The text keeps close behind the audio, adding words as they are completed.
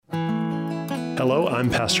Hello, I'm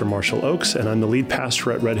Pastor Marshall Ochs, and I'm the lead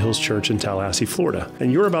pastor at Red Hills Church in Tallahassee, Florida.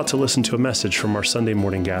 And you're about to listen to a message from our Sunday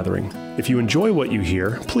morning gathering. If you enjoy what you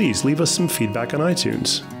hear, please leave us some feedback on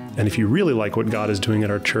iTunes. And if you really like what God is doing at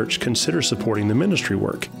our church, consider supporting the ministry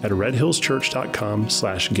work at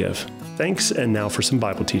redhillschurch.com/give. Thanks, and now for some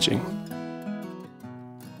Bible teaching.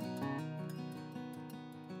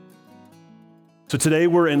 So today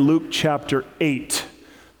we're in Luke chapter 8.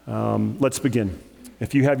 Let's begin.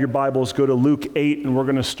 If you have your Bibles, go to Luke 8, and we're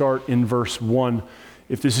going to start in verse 1.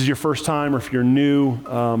 If this is your first time or if you're new,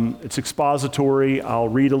 it's expository. I'll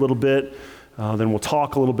read a little bit, then we'll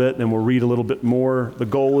talk a little bit, then we'll read a little bit more. The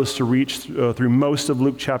goal is to reach through most of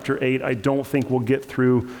Luke chapter 8. I don't think we'll get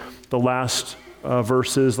through the last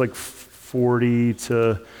verses, like 40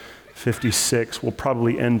 to 56. We'll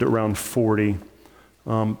probably end around 40.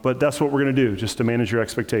 But that's what we're going to do, just to manage your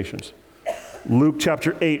expectations. Luke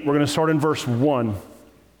chapter 8, we're going to start in verse 1.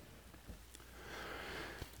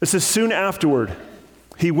 It says, "Soon afterward,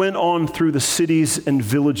 he went on through the cities and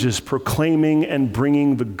villages, proclaiming and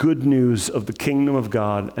bringing the good news of the kingdom of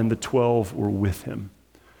God, and the 12 were with him."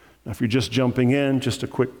 Now, if you're just jumping in, just a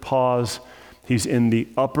quick pause. He's in the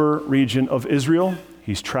upper region of Israel.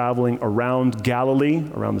 He's traveling around Galilee,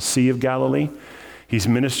 around the Sea of Galilee. He's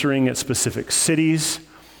ministering at specific cities.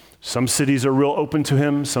 Some cities are real open to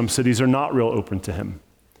him. Some cities are not real open to him.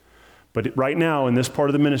 But right now, in this part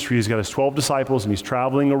of the ministry, he's got his 12 disciples, and he's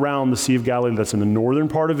traveling around the Sea of Galilee. That's in the northern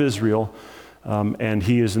part of Israel, and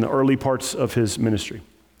he is in the early parts of his ministry.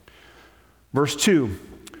 Verse 2,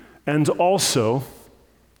 "And also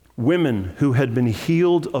women who had been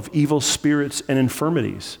healed of evil spirits and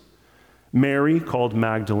infirmities, Mary, called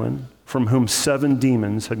Magdalene, from whom 7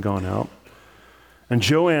 demons had gone out, and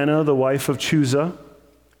Joanna, the wife of Chuza,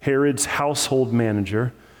 Herod's household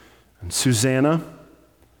manager, and Susanna,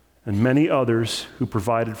 and many others who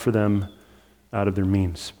provided for them out of their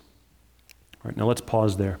means." All right, now let's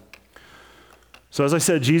pause there. So as I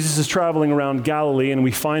said, Jesus is traveling around Galilee, and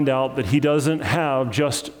we find out that he doesn't have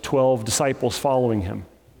just 12 disciples following him.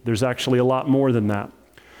 There's actually a lot more than that.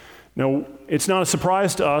 Now, it's not a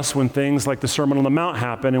surprise to us when things like the Sermon on the Mount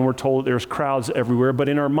happen and we're told there's crowds everywhere, but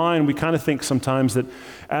in our mind, we kind of think sometimes that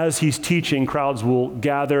as he's teaching, crowds will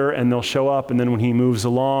gather and they'll show up, and then when he moves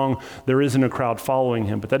along, there isn't a crowd following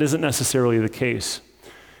him, but that isn't necessarily the case.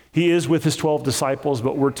 He is with his 12 disciples,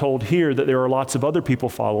 but we're told here that there are lots of other people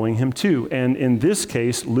following him too, and in this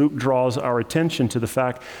case, Luke draws our attention to the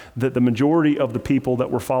fact that the majority of the people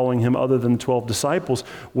that were following him, other than the 12 disciples,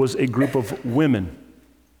 was a group of women.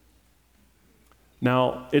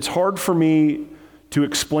 Now, it's hard for me to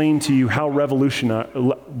explain to you how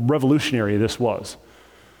revolutionary this was.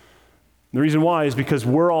 The reason why is because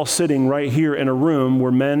we're all sitting right here in a room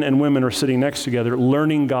where men and women are sitting next together,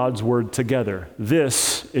 learning God's word together.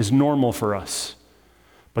 This is normal for us.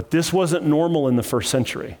 But this wasn't normal in the first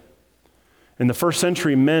century. In the first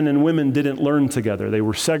century, men and women didn't learn together. They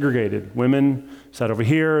were segregated. Women sat over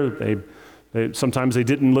here. Sometimes they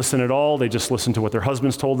didn't listen at all. They just listened to what their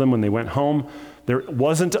husbands told them when they went home. There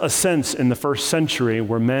wasn't a sense in the first century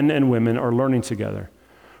where men and women are learning together.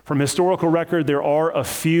 From historical record, there are a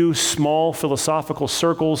few small philosophical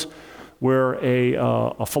circles where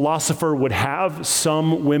a philosopher would have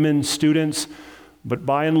some women students, but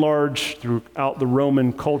by and large, throughout the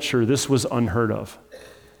Roman culture, this was unheard of,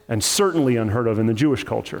 and certainly unheard of in the Jewish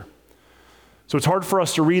culture. So it's hard for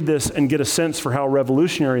us to read this and get a sense for how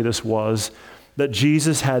revolutionary this was, that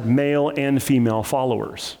Jesus had male and female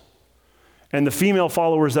followers. And the female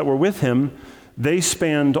followers that were with him, they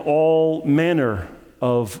spanned all manner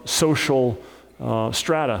of social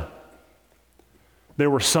strata. There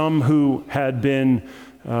were some who had been,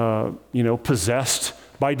 possessed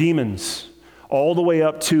by demons, all the way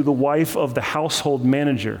up to the wife of the household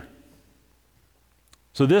manager.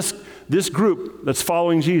 So this group that's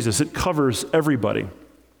following Jesus, it covers everybody.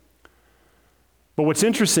 But what's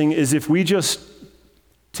interesting is if we just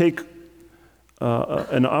take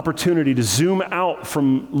an opportunity to zoom out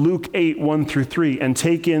from Luke 8, 1 through 3, and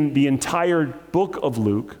take in the entire book of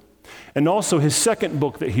Luke, and also his second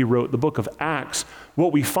book that he wrote, the book of Acts,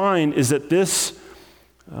 what we find is that this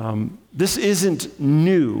isn't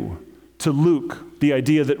new to Luke, the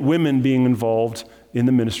idea that women being involved in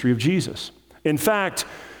the ministry of Jesus. In fact,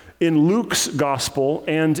 in Luke's gospel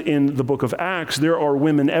and in the book of Acts, there are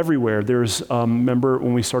women everywhere. There's, remember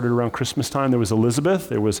when we started around Christmas time, there was Elizabeth,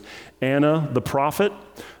 there was Anna the prophet,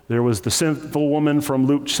 there was the sinful woman from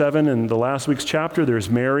Luke 7 in the last week's chapter,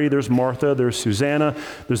 there's Mary, there's Martha, there's Susanna,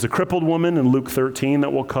 there's the crippled woman in Luke 13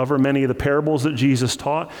 that we'll cover. Many of the parables that Jesus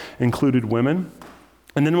taught included women.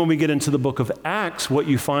 And then when we get into the book of Acts, what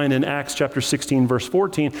you find in Acts chapter 16, verse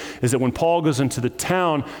 14, is that when Paul goes into the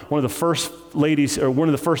town, one of the first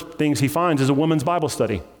things he finds is a women's Bible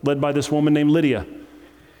study led by this woman named Lydia.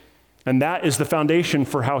 And that is the foundation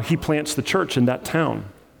for how he plants the church in that town.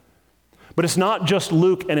 But it's not just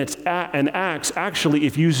Luke and Acts. Actually,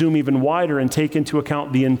 if you zoom even wider and take into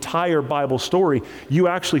account the entire Bible story, you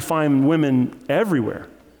actually find women everywhere.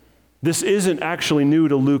 This isn't actually new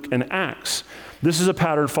to Luke and Acts. This is a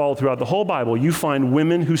pattern followed throughout the whole Bible. You find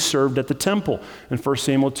women who served at the temple in 1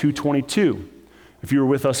 Samuel 2:22. If you were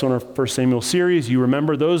with us on our 1 Samuel series, you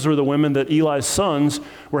remember those were the women that Eli's sons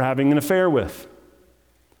were having an affair with.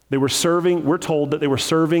 They were serving, we're told that they were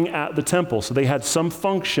serving at the temple, so they had some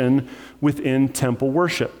function within temple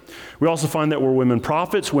worship. We also find that there were women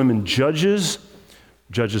prophets, women judges,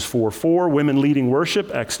 Judges 4:4, women leading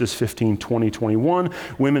worship, Exodus 15:20, 21,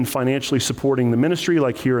 women financially supporting the ministry,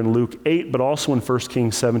 like here in Luke 8, but also in 1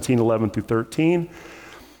 Kings 17:11 through 13.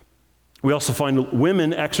 We also find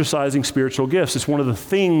women exercising spiritual gifts. It's one of the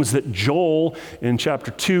things that Joel in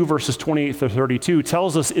chapter 2, verses 28 through 32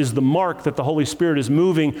 tells us is the mark that the Holy Spirit is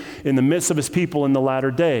moving in the midst of his people in the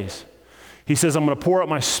latter days. He says, I'm going to pour out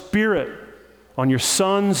my spirit on your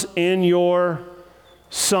sons and your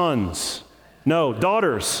sons. No,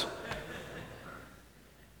 daughters.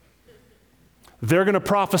 They're going to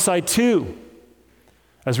prophesy too.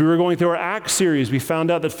 As we were going through our Acts series, we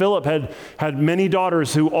found out that Philip had many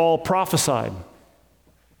daughters who all prophesied.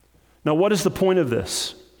 Now, what is the point of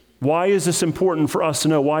this? Why is this important for us to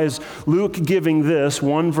know? Why is Luke giving this,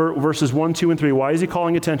 verses 1, 2, and 3? Why is he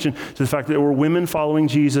calling attention to the fact that there were women following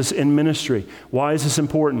Jesus in ministry? Why is this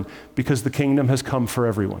important? Because the kingdom has come for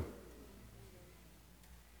everyone.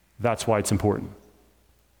 That's why it's important.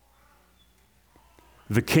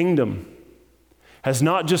 The kingdom has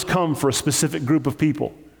not just come for a specific group of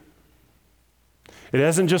people. It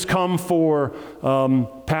hasn't just come for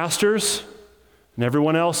pastors and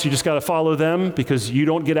everyone else. You just got to follow them because you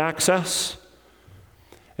don't get access.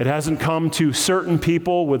 It hasn't come to certain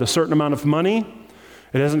people with a certain amount of money.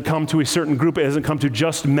 It hasn't come to a certain group. It hasn't come to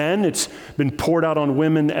just men. It's been poured out on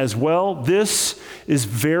women as well. This is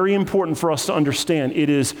very important for us to understand. It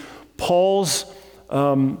is Paul's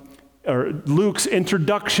or Luke's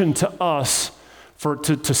introduction to us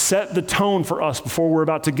to set the tone for us before we're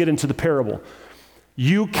about to get into the parable.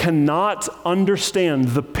 You cannot understand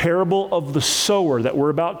the parable of the sower that we're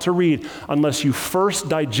about to read unless you first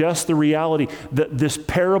digest the reality that this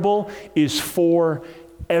parable is for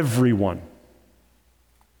everyone.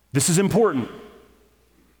 This is important.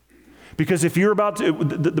 Because if you're about to,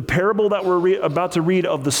 the parable that we're about to read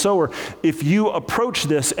of the sower, if you approach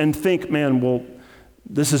this and think, man, well,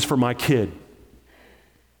 this is for my kid.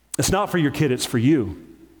 It's not for your kid, it's for you.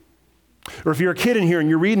 Or if you're a kid in here and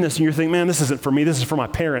you're reading this and you're thinking, man, this isn't for me, this is for my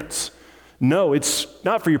parents. No, it's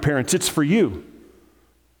not for your parents, it's for you.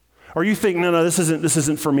 Or you think, no, this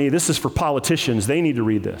isn't for me, this is for politicians, they need to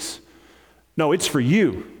read this. No, it's for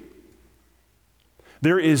you.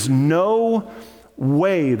 There is no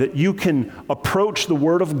way that you can approach the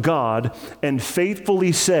Word of God and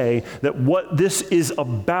faithfully say that what this is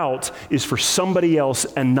about is for somebody else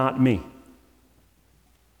and not me.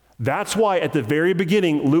 That's why at the very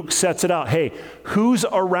beginning, Luke sets it out. Hey, who's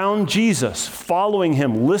around Jesus, following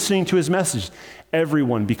him, listening to his message?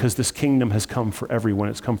 Everyone, because this kingdom has come for everyone.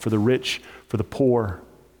 It's come for the rich, for the poor.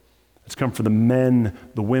 It's come for the men,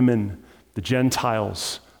 the women, the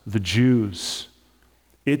Gentiles, the Jews.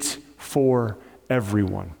 It's for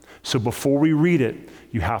everyone. So before we read it,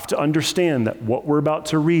 you have to understand that what we're about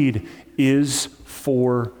to read is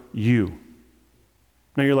for you.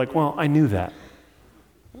 Now you're like, well, I knew that.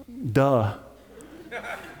 Duh.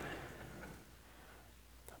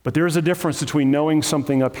 But there is a difference between knowing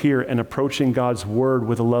something up here and approaching God's word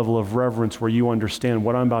with a level of reverence where you understand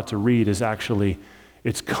what I'm about to read is actually,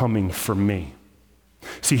 it's coming from me.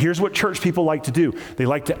 See, here's what church people like to do. They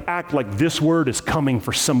like to act like this word is coming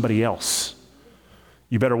for somebody else.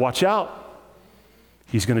 You better watch out.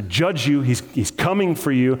 He's going to judge you. He's coming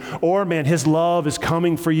for you. Or, man, his love is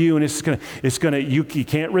coming for you, and you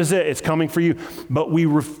can't resist. It's coming for you. But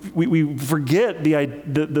we forget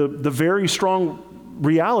the very strong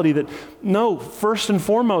reality that, no, first and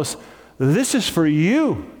foremost, this is for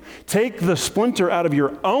you. Take the splinter out of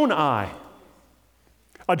your own eye.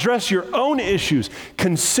 Address your own issues.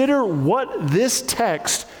 Consider what this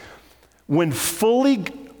text, when fully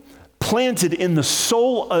planted in the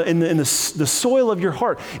soul, in the soil of your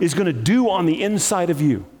heart, is going to do on the inside of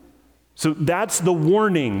you. So that's the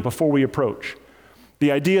warning before we approach.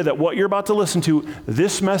 The idea that what you're about to listen to,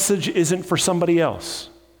 this message isn't for somebody else.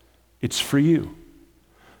 It's for you.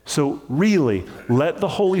 So really, let the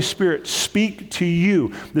Holy Spirit speak to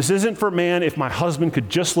you. This isn't for, man, if my husband could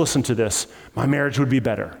just listen to this, my marriage would be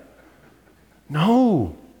better.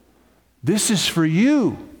 No, this is for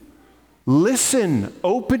you. Listen,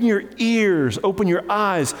 open your ears, open your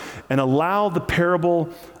eyes, and allow the parable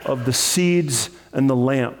of the seeds and the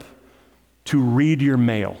lamp to read your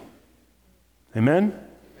mail. Amen?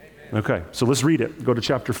 Amen. Okay, so let's read it. Go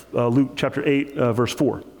to Luke chapter 8, verse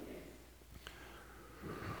 4.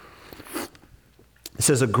 It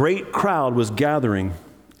says, a great crowd was gathering,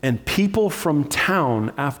 and people from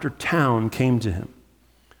town after town came to him.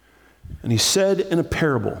 And he said in a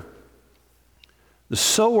parable, the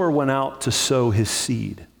sower went out to sow his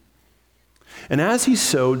seed. And as he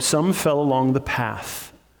sowed, some fell along the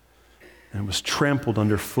path, and it was trampled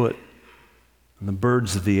underfoot, and the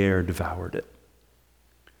birds of the air devoured it.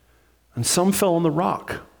 And some fell on the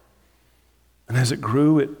rock, and as it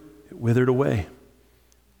grew, it withered away,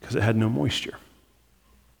 because it had no moisture.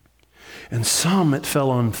 And some it fell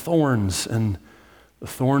on thorns, and the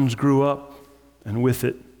thorns grew up, and with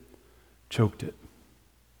it choked it.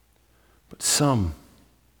 But some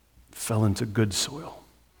fell into good soil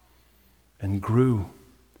and grew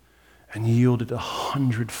and yielded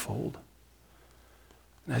 100-fold.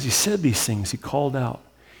 And as he said these things, he called out,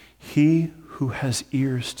 he who has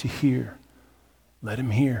ears to hear, let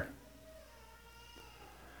him hear.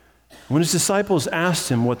 When his disciples asked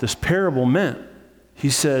him what this parable meant, he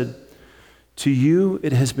said, to you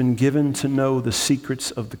it has been given to know the secrets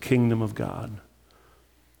of the kingdom of God.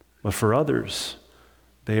 But for others,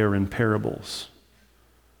 they are in parables,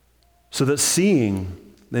 so that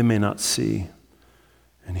seeing they may not see,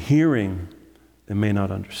 and hearing they may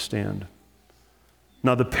not understand.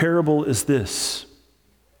 Now the parable is this.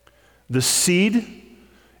 The seed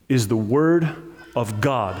is the word of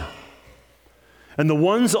God, and the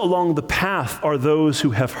ones along the path are those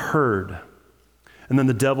who have heard. And then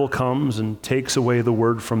the devil comes and takes away the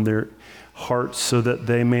word from their hearts so that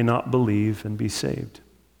they may not believe and be saved.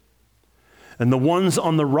 And the ones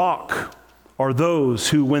on the rock are those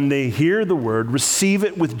who, when they hear the word, receive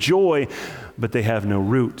it with joy, but they have no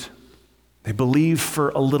root. They believe for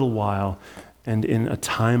a little while, and in a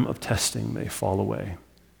time of testing, they fall away.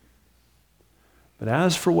 But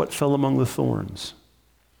as for what fell among the thorns,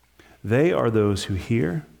 they are those who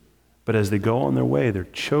hear, but as they go on their way, they're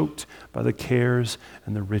choked by the cares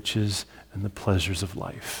and the riches and the pleasures of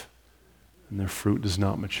life, and their fruit does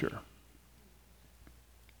not mature.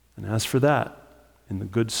 And as for that, in the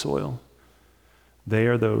good soil, they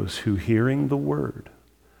are those who, hearing the word,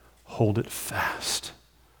 hold it fast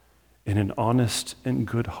in an honest and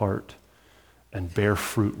good heart and bear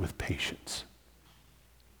fruit with patience.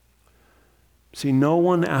 See, no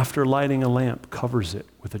one after lighting a lamp covers it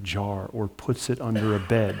with a jar or puts it under a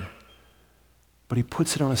bed, but he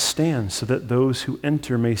puts it on a stand so that those who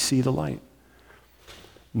enter may see the light.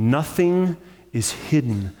 Nothing is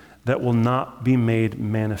hidden that will not be made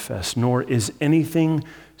manifest, nor is anything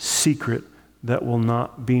secret that will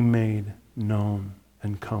not be made known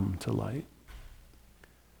and come to light.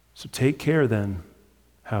 So take care then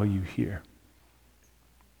how you hear.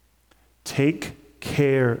 Take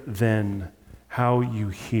care then how you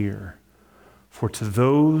hear. For to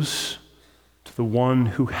the one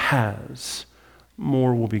who has,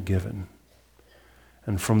 more will be given.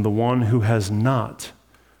 And from the one who has not,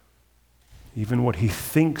 even what he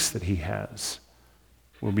thinks that he has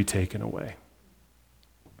will be taken away.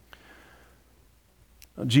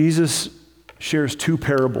 Now, Jesus shares two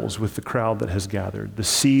parables with the crowd that has gathered, the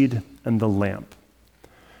seed and the lamp.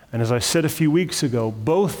 And as I said a few weeks ago,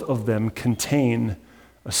 both of them contain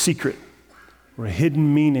a secret or a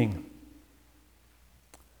hidden meaning.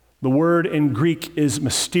 The word in Greek is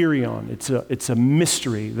mysterion. It's a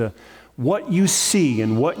mystery. What you see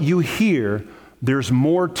and what you hear, there's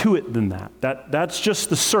more to it than that. That's just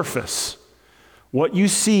the surface. What you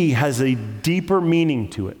see has a deeper meaning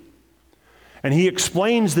to it. And he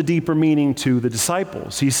explains the deeper meaning to the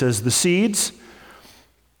disciples. He says, the seeds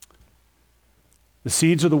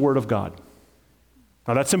are the word of God.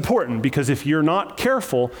 Now that's important because if you're not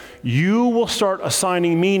careful, you will start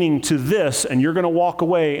assigning meaning to this and you're going to walk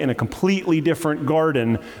away in a completely different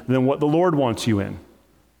garden than what the Lord wants you in.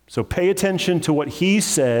 So pay attention to what he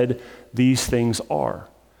said these things are.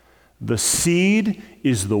 The seed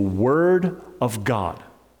is the word of God.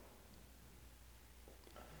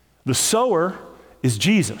 The sower is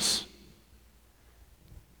Jesus.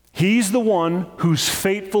 He's the one who's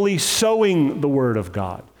faithfully sowing the word of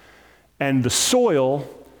God. And the soil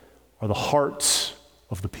are the hearts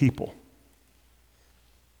of the people.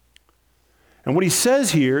 And what he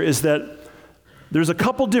says here is that there's a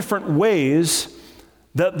couple different ways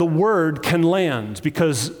that the word can land,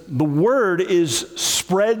 because the word is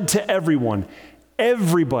spread to everyone.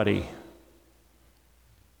 Everybody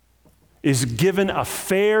is given a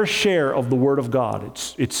fair share of the word of God.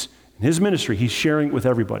 It's in his ministry, he's sharing it with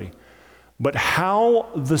everybody. But how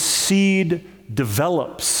the seed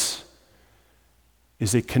develops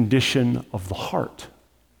is a condition of the heart.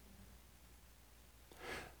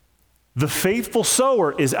 The faithful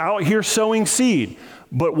sower is out here sowing seed,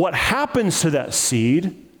 but what happens to that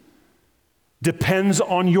seed depends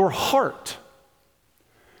on your heart.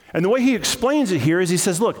 And the way he explains it here is he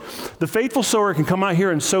says, look, the faithful sower can come out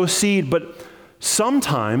here and sow seed, but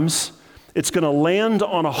sometimes it's going to land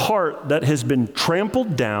on a heart that has been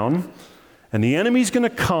trampled down, and the enemy's going to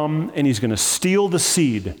come and he's going to steal the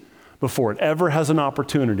seed before it ever has an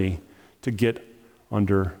opportunity to get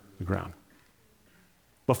under the ground.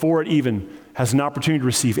 Before it even has an opportunity to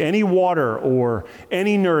receive any water or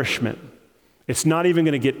any nourishment. It's not even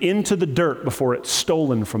going to get into the dirt before it's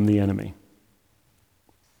stolen from the enemy.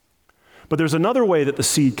 But there's another way that the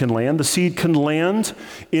seed can land. The seed can land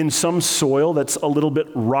in some soil that's a little bit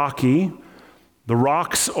rocky. The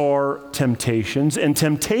rocks are temptations, and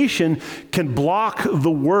temptation can block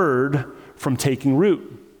the word from taking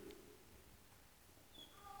root.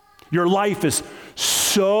 Your life is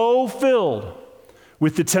so filled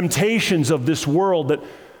with the temptations of this world that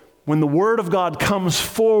when the word of God comes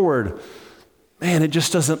forward, man, it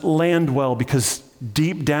just doesn't land well, because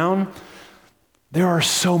deep down, there are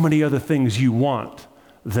so many other things you want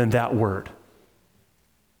than that word.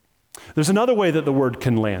 There's another way that the word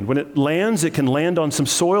can land. When it lands, it can land on some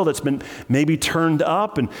soil that's been maybe turned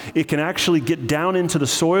up, and it can actually get down into the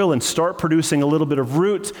soil and start producing a little bit of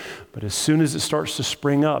root. But as soon as it starts to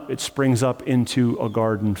spring up, it springs up into a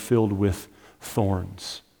garden filled with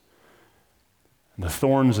thorns. And the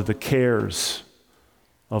thorns are the cares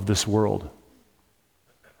of this world.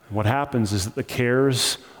 And what happens is that the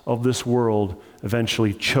cares of this world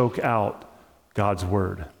eventually choke out God's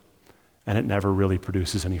word, and it never really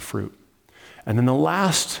produces any fruit. And then the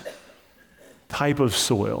last type of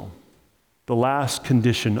soil, the last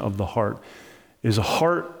condition of the heart, is a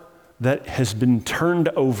heart that has been turned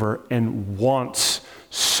over and wants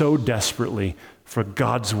so desperately for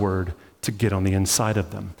God's word to get on the inside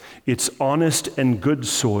of them. It's honest and good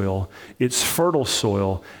soil. It's fertile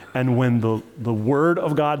soil. And when the word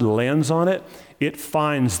of God lands on it, it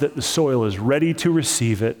finds that the soil is ready to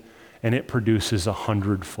receive it, and it produces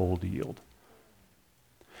 100-fold yield.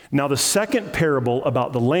 Now, the second parable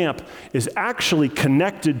about the lamp is actually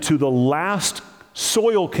connected to the last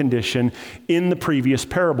soil condition in the previous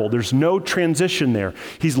parable. There's no transition there.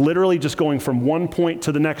 He's literally just going from one point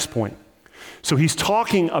to the next point. So he's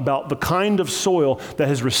talking about the kind of soil that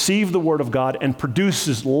has received the word of God and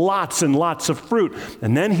produces lots and lots of fruit.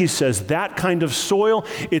 And then he says that kind of soil,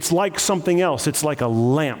 it's like something else. It's like a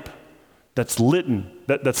lamp that's lit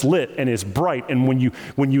and is bright. And when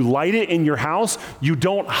you light it in your house, you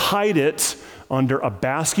don't hide it under a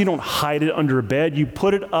basket. You don't hide it under a bed. You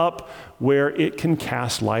put it up where it can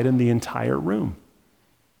cast light in the entire room.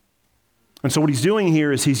 And so what he's doing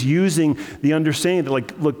here is he's using the understanding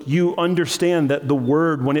that, look, you understand that the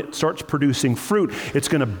word, when it starts producing fruit, it's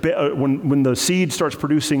going to, when the seed starts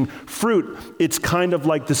producing fruit, it's kind of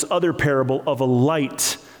like this other parable of a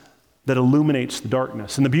light that illuminates the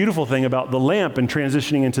darkness. And the beautiful thing about the lamp and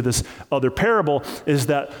transitioning into this other parable is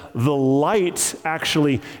that the light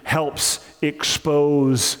actually helps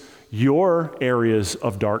expose your areas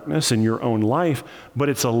of darkness in your own life, but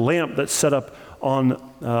it's a lamp that's set up on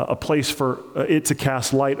a place for it to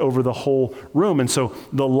cast light over the whole room. And so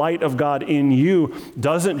the light of God in you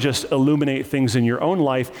doesn't just illuminate things in your own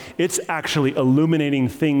life, it's actually illuminating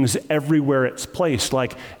things everywhere it's placed,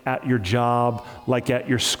 like at your job, like at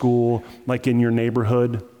your school, like in your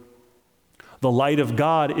neighborhood. The light of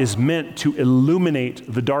God is meant to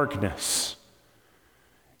illuminate the darkness.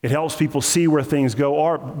 It helps people see where things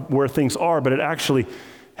are, but it actually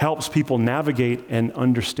helps people navigate and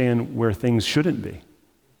understand where things shouldn't be.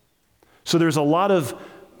 So there's a lot of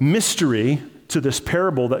mystery to this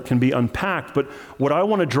parable that can be unpacked, but what I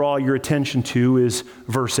want to draw your attention to is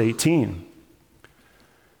verse 18.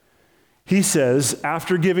 He says,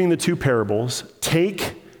 after giving the two parables,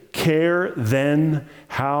 take care then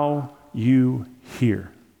how you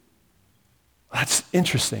hear. That's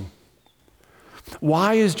interesting.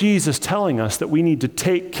 Why is Jesus telling us that we need to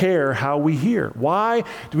take care how we hear? Why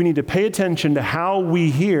do we need to pay attention to how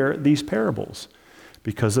we hear these parables?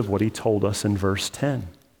 Because of what he told us in verse 10.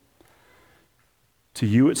 To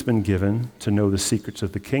you it's been given to know the secrets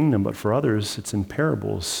of the kingdom, but for others it's in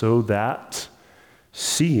parables, so that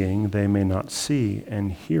seeing they may not see,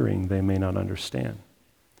 and hearing they may not understand.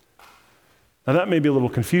 Now that may be a little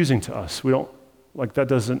confusing to us.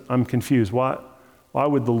 I'm confused. Why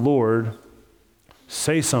would the Lord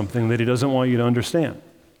say something that he doesn't want you to understand?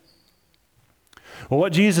 Well,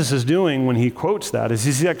 what Jesus is doing when he quotes that is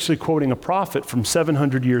he's actually quoting a prophet from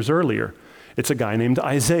 700 years earlier. It's a guy named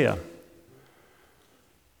Isaiah.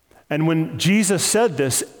 And when Jesus said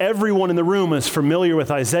this, everyone in the room is familiar with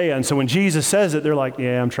Isaiah. And so when Jesus says it, they're like,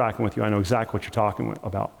 yeah, I'm tracking with you. I know exactly what you're talking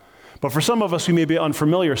about. But for some of us, we may be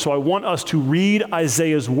unfamiliar. So I want us to read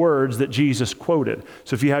Isaiah's words that Jesus quoted.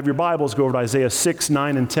 So if you have your Bibles, go over to Isaiah 6,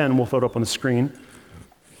 9, and 10. We'll throw it up on the screen.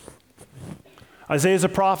 Isaiah is a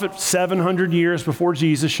prophet 700 years before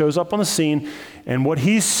Jesus shows up on the scene. And what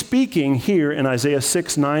he's speaking here in Isaiah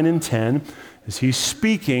 6, 9, and 10 is he's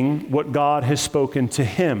speaking what God has spoken to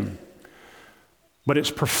him. But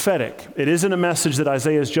it's prophetic. It isn't a message that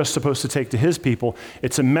Isaiah is just supposed to take to his people.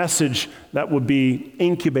 It's a message that would be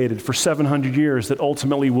incubated for 700 years that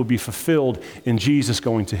ultimately will be fulfilled in Jesus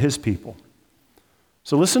going to his people.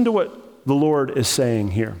 So listen to what the Lord is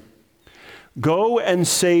saying here. Go and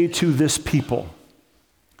say to this people,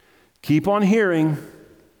 keep on hearing,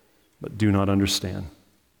 but do not understand.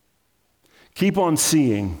 Keep on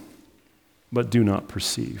seeing, but do not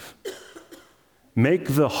perceive. Make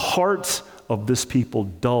the heart of this people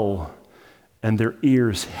dull and their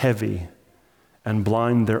ears heavy, and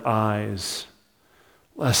blind their eyes,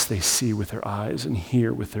 lest they see with their eyes and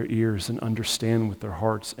hear with their ears and understand with their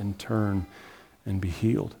hearts and turn and be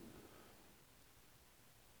healed.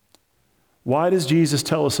 Why does Jesus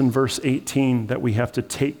tell us in verse 18 that we have to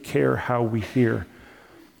take care how we hear?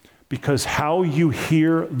 Because how you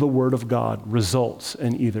hear the word of God results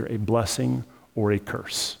in either a blessing or a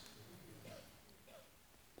curse.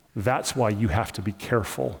 That's why you have to be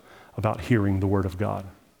careful about hearing the word of God.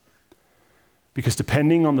 Because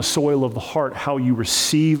depending on the soil of the heart, how you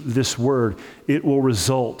receive this word, it will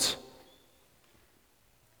result.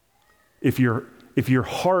 If your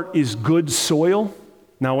heart is good soil,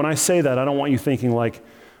 now when I say that, I don't want you thinking like,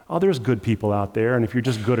 oh, there's good people out there, and if you're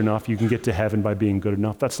just good enough, you can get to heaven by being good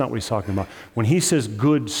enough. That's not what he's talking about. When he says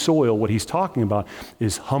good soil, what he's talking about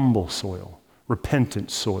is humble soil,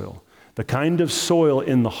 repentant soil. The kind of soil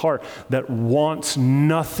in the heart that wants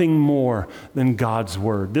nothing more than God's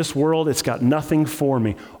word. This world, it's got nothing for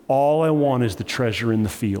me. All I want is the treasure in the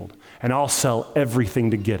field, and I'll sell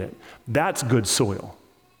everything to get it. That's good soil.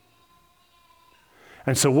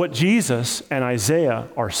 And so what Jesus and Isaiah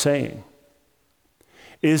are saying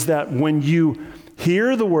is that when you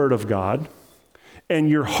hear the word of God and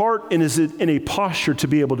your heart is in a posture to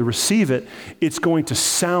be able to receive it, it's going to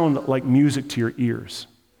sound like music to your ears.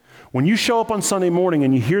 When you show up on Sunday morning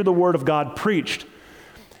and you hear the word of God preached,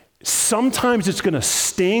 sometimes it's going to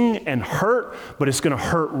sting and hurt, but it's going to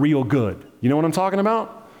hurt real good. You know what I'm talking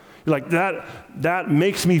about? You're like, that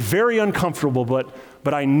makes me very uncomfortable,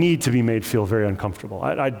 but I need to be made feel very uncomfortable.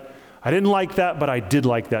 I didn't like that, but I did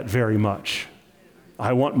like that very much.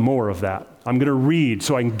 I want more of that. I'm going to read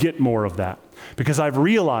so I can get more of that. Because I've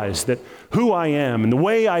realized that who I am and the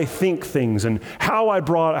way I think things and how I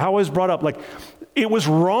was brought up, like, it was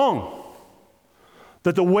wrong.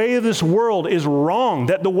 That the way of this world is wrong.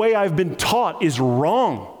 That the way I've been taught is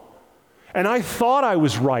wrong. And I thought I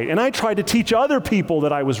was right. And I tried to teach other people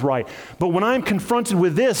that I was right. But when I'm confronted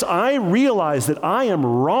with this, I realize that I am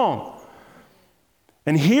wrong.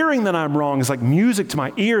 And hearing that I'm wrong is like music to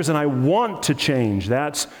my ears, and I want to change.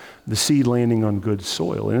 That's the seed landing on good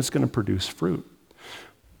soil, and it's going to produce fruit.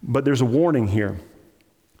 But there's a warning here.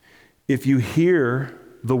 If you hear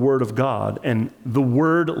the word of God and the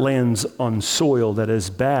word lands on soil that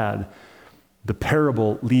is bad, the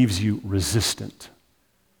parable leaves you resistant.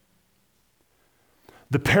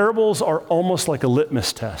 The parables are almost like a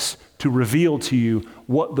litmus test to reveal to you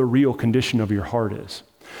what the real condition of your heart is.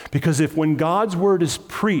 Because if when God's word is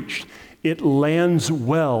preached, it lands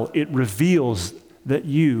well, it reveals that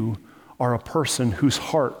you are a person whose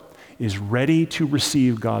heart is ready to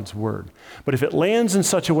receive God's word. But if it lands in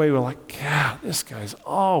such a way, we're like, God, this guy's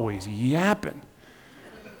always yapping.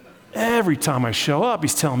 Every time I show up,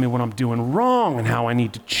 he's telling me what I'm doing wrong and how I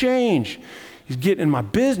need to change. He's getting in my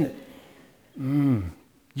business.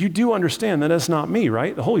 You do understand that that's not me,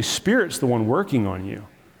 right? The Holy Spirit's the one working on you.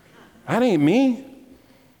 That ain't me.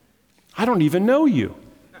 I don't even know you.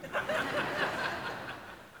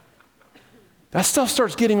 That stuff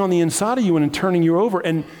starts getting on the inside of you and turning you over.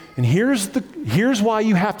 And here's why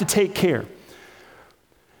you have to take care.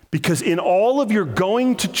 Because in all of your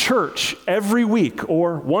going to church every week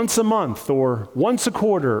or once a month or once a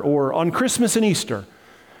quarter or on Christmas and Easter,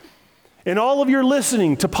 In all of your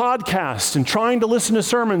listening to podcasts and trying to listen to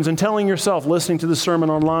sermons and telling yourself, listening to the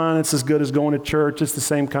sermon online, it's as good as going to church, it's the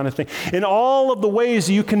same kind of thing. In all of the ways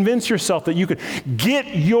you convince yourself that you could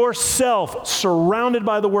get yourself surrounded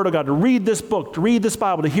by the Word of God, to read this book, to read this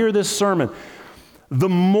Bible, to hear this sermon, the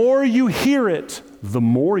more you hear it, the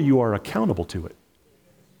more you are accountable to it.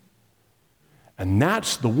 And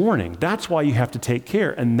that's the warning. That's why you have to take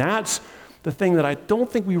care. And that's the thing that I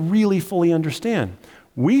don't think we really fully understand.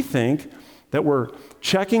 We think that we're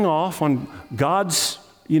checking off on God's,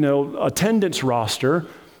 attendance roster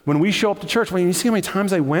when we show up to church. Well, you see how many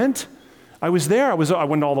times I went? I was there. I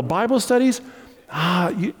went to all the Bible studies.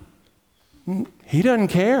 He doesn't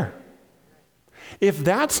care. If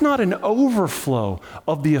that's not an overflow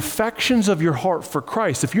of the affections of your heart for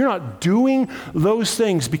Christ, if you're not doing those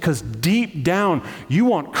things because deep down you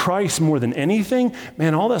want Christ more than anything,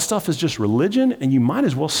 man, all that stuff is just religion, and you might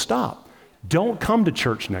as well stop. Don't come to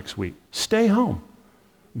church next week. Stay home.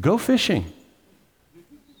 Go fishing.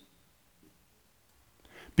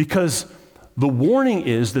 Because the warning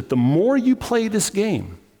is that the more you play this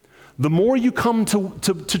game, the more you come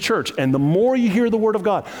to church and the more you hear the Word of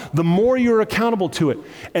God, the more you're accountable to it.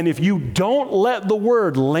 And if you don't let the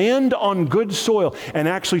Word land on good soil and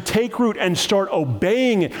actually take root and start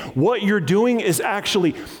obeying it, what you're doing is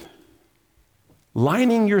actually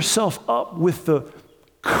lining yourself up with the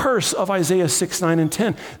curse of Isaiah 6, 9, and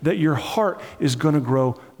 10, that your heart is going to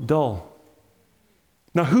grow dull.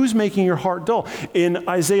 Now, who's making your heart dull? In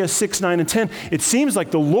Isaiah 6, 9, and 10, it seems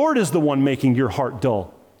like the Lord is the one making your heart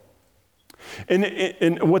dull.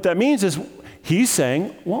 And what that means is he's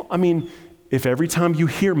saying, if every time you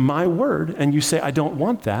hear my word and you say, I don't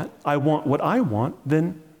want that, I want what I want,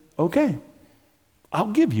 then okay,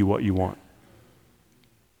 I'll give you what you want.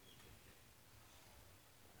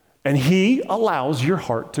 And he allows your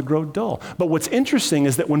heart to grow dull. But what's interesting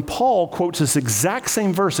is that when Paul quotes this exact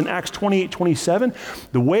same verse in Acts 28:27,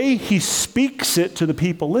 the way he speaks it to the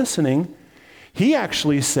people listening, he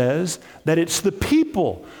actually says that it's the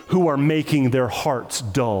people who are making their hearts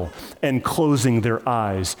dull and closing their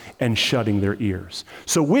eyes and shutting their ears.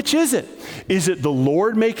 So which is it? Is it the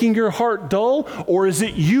Lord making your heart dull, or is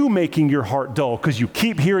it you making your heart dull because you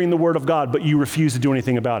keep hearing the word of God but you refuse to do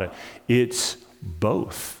anything about it? It's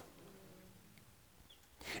both.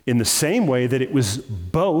 In the same way that it was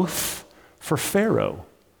both for Pharaoh.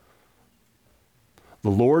 The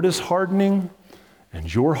Lord is hardening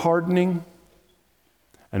and you're hardening.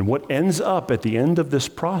 And what ends up at the end of this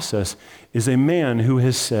process is a man who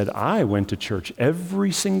has said, I went to church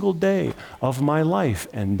every single day of my life,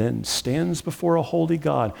 and then stands before a holy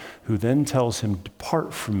God who then tells him,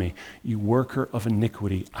 depart from me, you worker of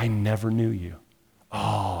iniquity. I never knew you.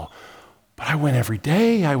 Oh, but I went every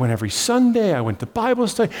day. I went every Sunday. I went to Bible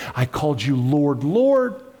study. I called you Lord,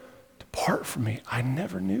 Lord. Depart from me. I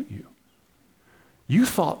never knew you. You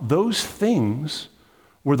thought those things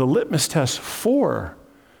were the litmus test for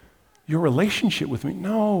your relationship with me.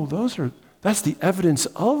 No, that's the evidence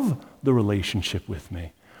of the relationship with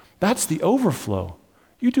me. That's the overflow.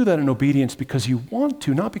 You do that in obedience because you want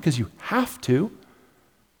to, not because you have to.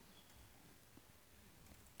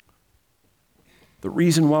 The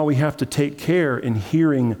reason why we have to take care in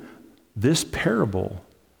hearing this parable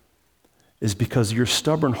is because your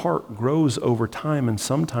stubborn heart grows over time, and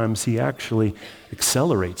sometimes he actually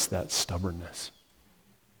accelerates that stubbornness.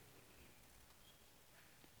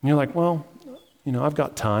 And you're like, well, I've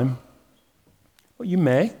got time. Well, you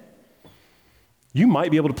may. You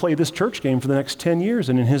might be able to play this church game for the next 10 years,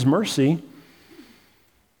 and in his mercy,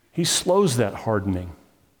 he slows that hardening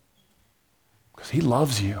because he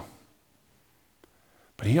loves you.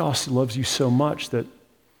 But he also loves you so much that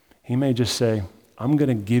he may just say, I'm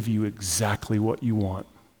going to give you exactly what you want.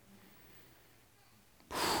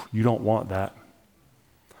 You don't want that.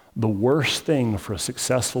 The worst thing for a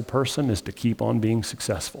successful person is to keep on being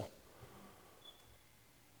successful.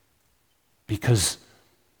 Because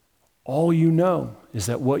all you know is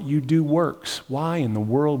that what you do works. Why in the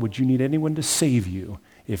world would you need anyone to save you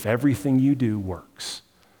if everything you do works?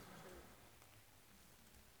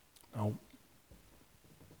 Now,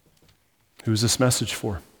 who's this message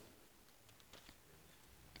for?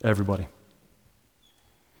 Everybody.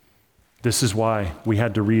 This is why we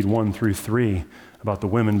had to read 1 through 3 about the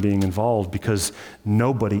women being involved, because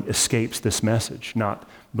nobody escapes this message. Not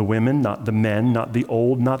the women, not the men, not the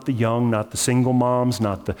old, not the young, not the single moms,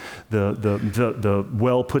 not the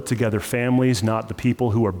well put together families, not the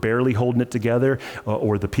people who are barely holding it together,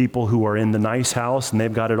 or the people who are in the nice house and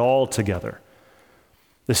they've got it all together.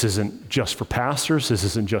 This isn't just for pastors. This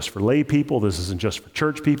isn't just for lay people. This isn't just for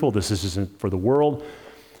church people. This isn't for the world.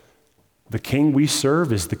 The king we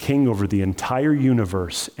serve is the king over the entire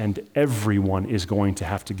universe, and everyone is going to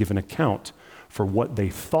have to give an account for what they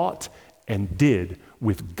thought and did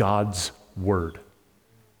with God's word.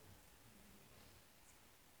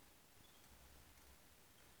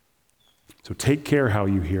 So take care how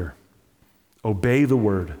you hear. Obey the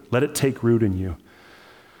word. Let it take root in you.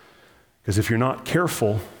 Because if you're not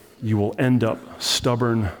careful, you will end up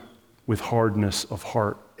stubborn with hardness of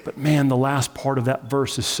heart. But man, the last part of that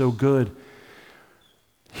verse is so good.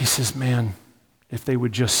 He says, man, if they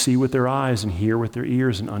would just see with their eyes and hear with their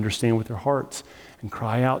ears and understand with their hearts and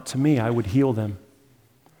cry out to me, I would heal them.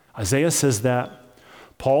 Isaiah says that.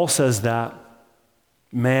 Paul says that.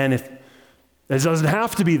 Man, it doesn't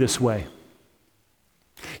have to be this way.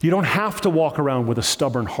 You don't have to walk around with a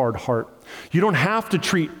stubborn, hard heart. You don't have to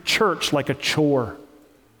treat church like a chore.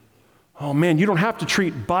 Oh man, you don't have to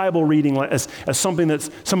treat Bible reading as something that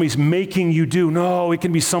somebody's making you do. No, it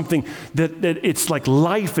can be something that it's like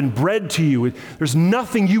life and bread to you. There's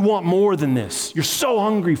nothing you want more than this. You're so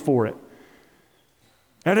hungry for it.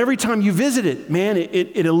 And every time you visit it, man,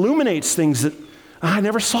 it illuminates things that I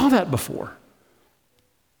never saw that before.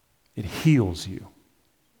 It heals you.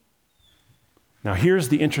 Now here's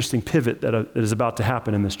the interesting pivot that is about to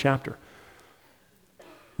happen in this chapter.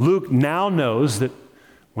 Luke now knows that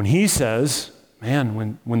when he says,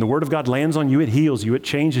 man, when the word of God lands on you, it heals you, it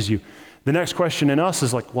changes you. The next question in us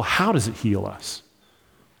is like, well, how does it heal us?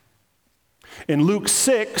 In Luke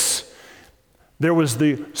 6, there was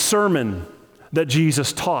the sermon that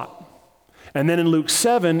Jesus taught. And then in Luke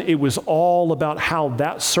 7, it was all about how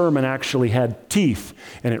that sermon actually had teeth,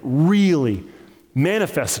 and it really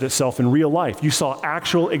manifested itself in real life. You saw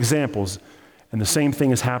actual examples, and the same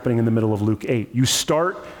thing is happening in the middle of Luke 8. You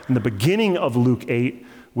start in the beginning of Luke 8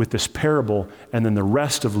 with this parable, and then the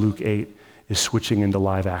rest of Luke 8 is switching into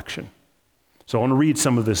live action. So I want to read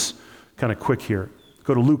some of this kind of quick here.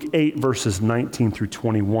 Go to Luke 8, verses 19 through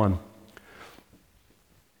 21.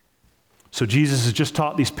 So Jesus has just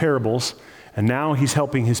taught these parables, and now he's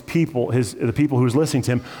helping his people, the people who's listening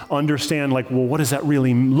to him, understand like, well, what does that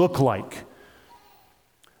really look like?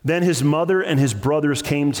 Then his mother and his brothers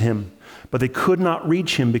came to him, but they could not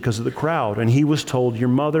reach him because of the crowd. And he was told, your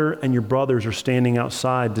mother and your brothers are standing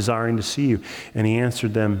outside desiring to see you. And he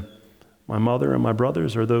answered them, my mother and my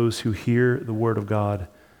brothers are those who hear the word of God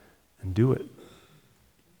and do it.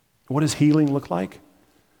 What does healing look like?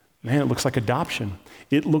 Man, it looks like adoption.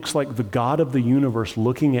 It looks like the God of the universe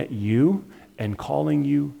looking at you and calling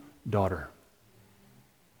you daughter.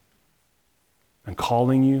 And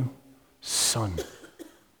calling you son.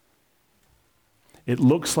 It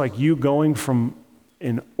looks like you going from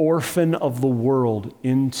an orphan of the world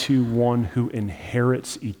into one who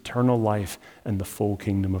inherits eternal life and the full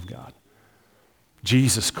kingdom of God.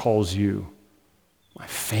 Jesus calls you my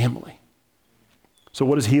family. So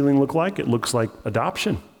what does healing look like? It looks like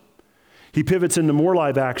adoption. He pivots into more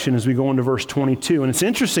live action as we go into verse 22. And it's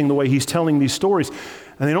interesting the way he's telling these stories.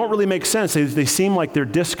 And they don't really make sense. They seem like they're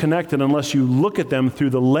disconnected unless you look at them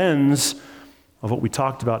through the lens of what we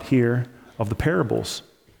talked about here, of the parables.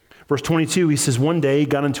 Verse 22, he says, one day he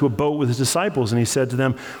got into a boat with his disciples and he said to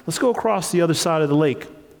them, let's go across the other side of the lake.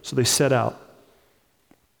 So they set out.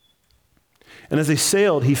 And as they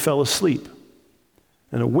sailed, he fell asleep.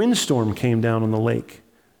 And a windstorm came down on the lake.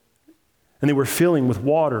 And they were filling with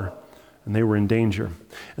water and they were in danger.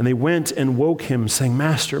 And they went and woke him saying,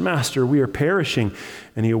 Master, Master, we are perishing.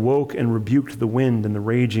 And he awoke and rebuked the wind and the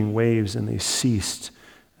raging waves and they ceased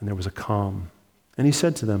and there was a calm. And he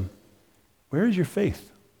said to them, where is your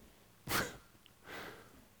faith?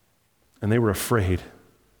 And they were afraid,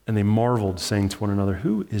 and they marveled, saying to one another,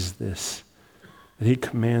 who is this, that he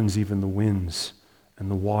commands even the winds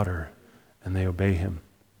and the water, and they obey him?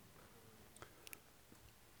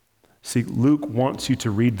 See, Luke wants you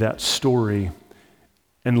to read that story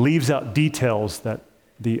and leaves out details that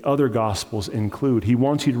the other Gospels include. He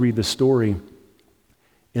wants you to read the story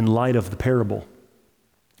in light of the parable.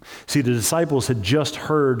 See, the disciples had just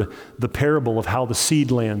heard the parable of how the seed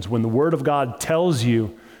lands. When the word of God tells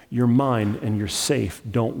you you're mine and you're safe,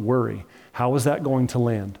 don't worry. How is that going to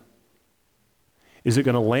land? Is it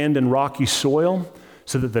going to land in rocky soil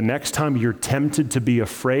so that the next time you're tempted to be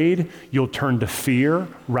afraid, you'll turn to fear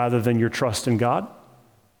rather than your trust in God?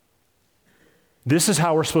 This is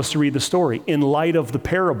how we're supposed to read the story. In light of the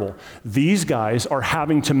parable, these guys are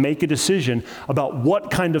having to make a decision about what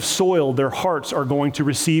kind of soil their hearts are going to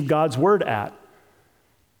receive God's word at.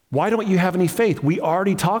 Why don't you have any faith? We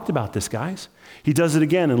already talked about this, guys. He does it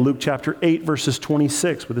again in Luke chapter 8, verses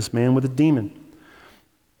 26 with this man with a demon.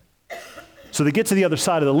 So they get to the other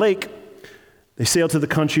side of the lake. They sailed to the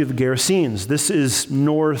country of the Gerasenes. This is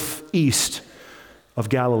northeast of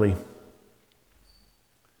Galilee. And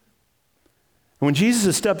when Jesus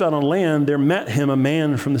had stepped out on land, there met him a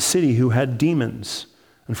man from the city who had demons.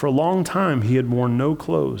 And for a long time he had worn no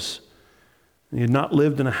clothes. And he had not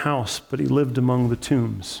lived in a house, but he lived among the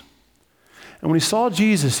tombs. And when he saw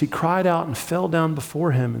Jesus, he cried out and fell down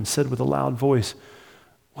before him and said with a loud voice,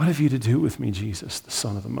 "What have you to do with me, Jesus, the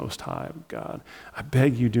Son of the Most High God? I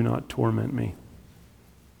beg you, do not torment me."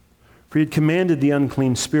 For he had commanded the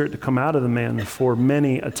unclean spirit to come out of the man, and for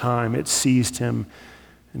many a time it seized him,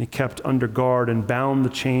 and he kept under guard and bound the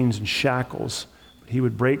chains and shackles. But he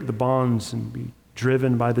would break the bonds and be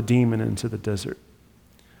driven by the demon into the desert.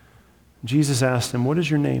 Jesus asked him, "What is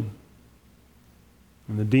your name?"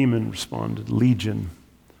 And the demon responded, "Legion,"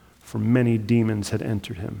 for many demons had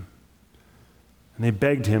entered him. And they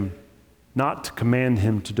begged him not to command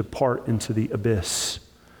him to depart into the abyss.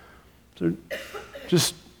 So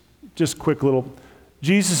just quick little,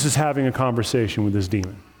 Jesus is having a conversation with this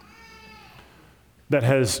demon that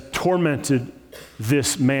has tormented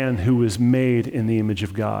this man who is made in the image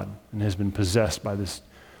of God and has been possessed by this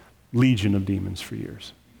legion of demons for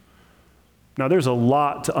years. Now, there's a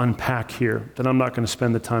lot to unpack here that I'm not going to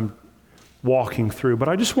spend the time walking through, but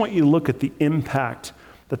I just want you to look at the impact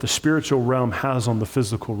that the spiritual realm has on the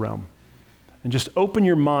physical realm. And just open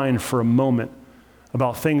your mind for a moment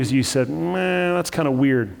about things you said, "Man, that's kind of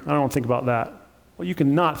weird. I don't think about that." Well, you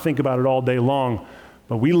can not think about it all day long,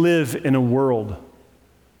 but we live in a world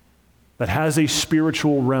that has a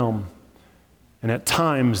spiritual realm. And at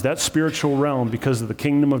times, that spiritual realm, because of the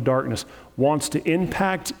kingdom of darkness, wants to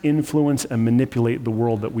impact, influence, and manipulate the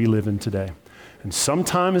world that we live in today. And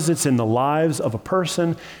sometimes it's in the lives of a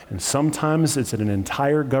person, and sometimes it's in an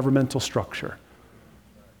entire governmental structure.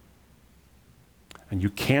 And you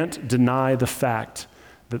can't deny the fact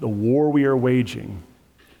that the war we are waging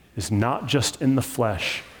is not just in the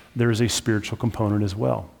flesh, there is a spiritual component as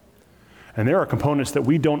well. And there are components that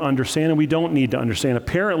we don't understand and we don't need to understand.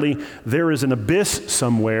 Apparently, there is an abyss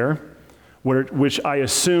somewhere, which I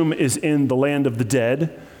assume is in the land of the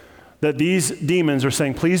dead, that these demons are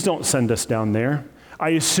saying, "Please don't send us down there."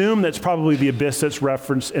 I assume that's probably the abyss that's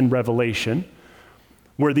referenced in Revelation,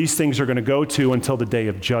 where these things are going to go to until the day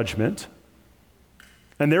of judgment.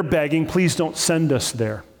 And they're begging, "Please don't send us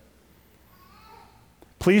there.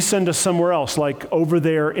 Please send us somewhere else, like over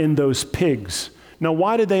there in those pigs." Now,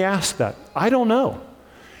 why did they ask that? I don't know.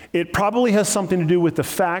 It probably has something to do with the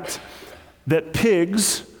fact that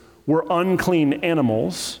pigs were unclean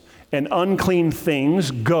animals, and unclean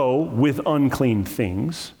things go with unclean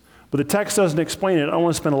things. But the text doesn't explain it. I don't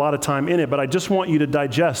want to spend a lot of time in it, but I just want you to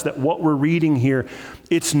digest that what we're reading here,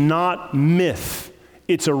 it's not myth.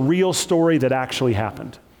 It's a real story that actually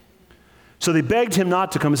happened. So they begged him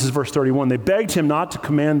not to come. This is verse 31. They begged him not to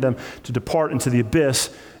command them to depart into the abyss.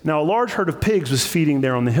 Now a large herd of pigs was feeding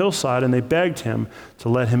there on the hillside, and they begged him to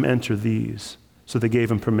let him enter these. So they gave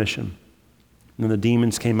him permission. And then the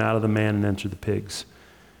demons came out of the man and entered the pigs.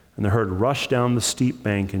 And the herd rushed down the steep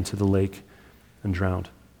bank into the lake and drowned.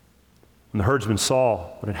 When the herdsmen saw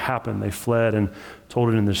what had happened, they fled and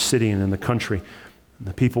told it in their city and in the country. And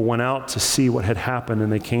the people went out to see what had happened,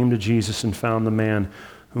 and they came to Jesus and found the man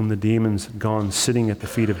whom the demons had gone sitting at the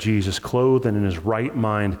feet of Jesus, clothed and in his right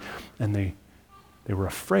mind, and they were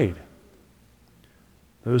afraid.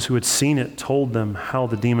 Those who had seen it told them how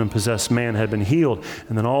the demon-possessed man had been healed,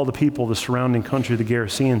 and then all the people of the surrounding country, the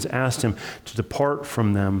Gerasenes, asked him to depart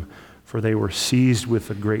from them, for they were seized with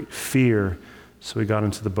a great fear. So he got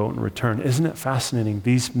into the boat and returned. Isn't it fascinating?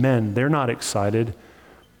 These men, they're not excited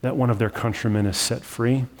that one of their countrymen is set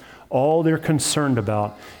free. All they're concerned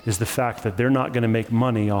about is the fact that they're not going to make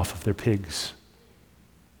money off of their pigs.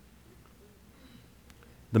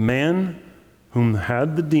 The man whom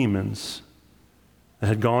had the demons that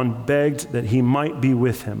had gone begged that he might be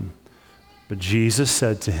with him. But Jesus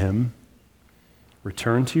said to him,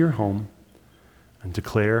 "Return to your home and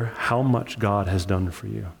declare how much God has done for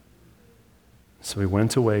you." So he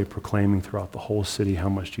went away proclaiming throughout the whole city how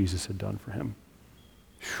much Jesus had done for him.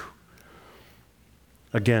 Whew.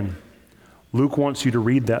 Again, Luke wants you to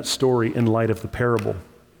read that story in light of the parable.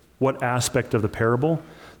 What aspect of the parable?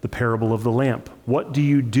 The parable of the lamp. What do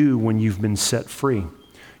you do when you've been set free?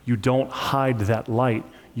 You don't hide that light.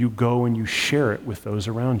 You go and you share it with those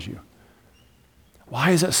around you. Why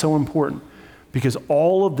is that so important? Because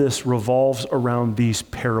all of this revolves around these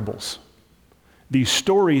parables. These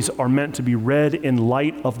stories are meant to be read in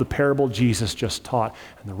light of the parable Jesus just taught.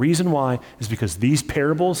 And the reason why is because these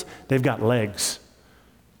parables, they've got legs.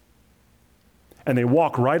 And they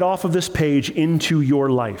walk right off of this page into your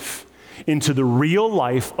life. into the real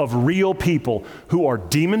life of real people who are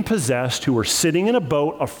demon-possessed, who are sitting in a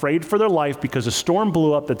boat afraid for their life because a storm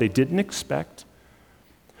blew up that they didn't expect.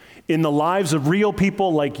 In the lives of real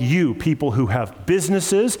people like you, people who have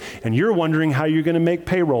businesses and you're wondering how you're going to make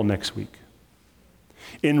payroll next week.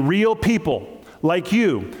 In real people like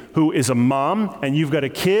you, who is a mom and you've got a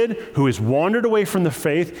kid who has wandered away from the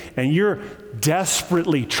faith and you're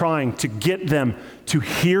desperately trying to get them to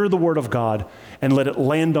hear the word of God and let it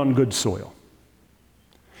land on good soil.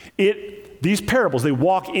 These parables, they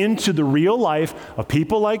walk into the real life of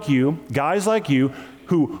people like you, guys like you,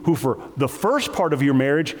 who for the first part of your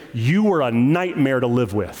marriage, you were a nightmare to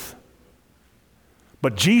live with.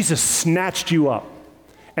 But Jesus snatched you up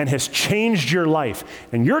and has changed your life.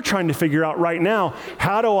 And you're trying to figure out right now,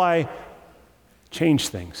 how do I change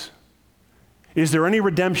things? Is there any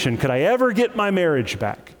redemption? Could I ever get my marriage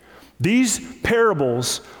back? These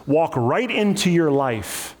parables walk right into your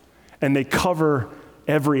life, and they cover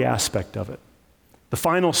every aspect of it. The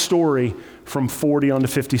final story from 40 on to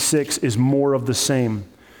 56 is more of the same.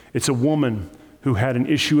 It's a woman who had an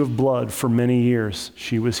issue of blood for many years.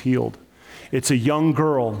 She was healed. It's a young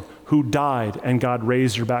girl who died, and God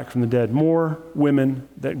raised her back from the dead. More women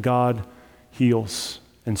that God heals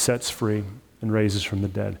and sets free and raises from the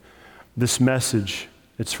dead. This message,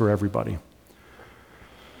 it's for everybody.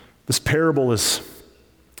 This parable is,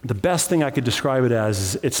 the best thing I could describe it as,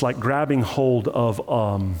 is it's like grabbing hold of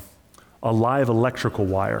a live electrical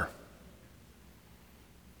wire.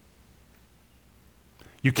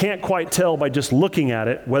 You can't quite tell by just looking at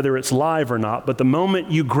it whether it's live or not, but the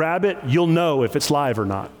moment you grab it, you'll know if it's live or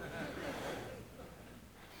not.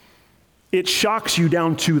 It shocks you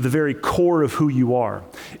down to the very core of who you are.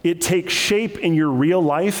 It takes shape in your real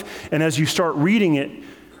life, and as you start reading it,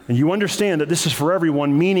 and you understand that this is for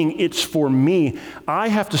everyone, meaning it's for me, I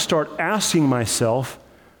have to start asking myself,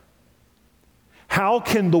 how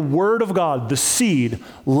can the Word of God, the seed,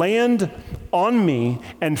 land on me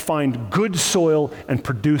and find good soil and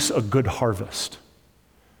produce a good harvest?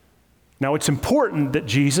 Now, it's important that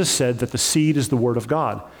Jesus said that the seed is the Word of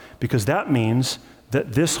God, because that means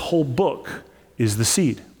that this whole book is the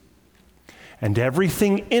seed. And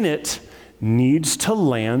everything in it needs to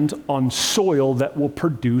land on soil that will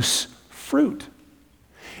produce fruit.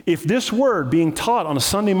 If this word being taught on a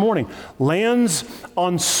Sunday morning lands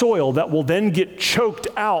on soil that will then get choked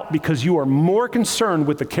out because you are more concerned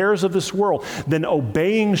with the cares of this world than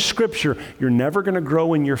obeying Scripture, you're never going to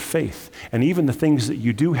grow in your faith. And even the things that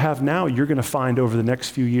you do have now, you're going to find over the next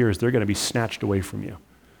few years, they're going to be snatched away from you.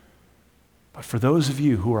 But for those of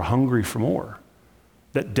you who are hungry for more,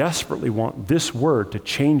 that desperately want this word to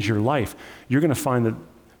change your life, you're going to find that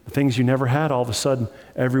the things you never had, all of a sudden,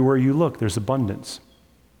 everywhere you look, there's abundance.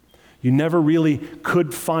 You never really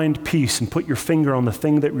could find peace and put your finger on the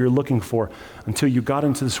thing that you're looking for until you got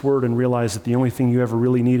into this word and realized that the only thing you ever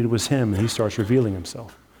really needed was Him, and He starts revealing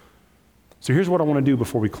Himself. So here's what I want to do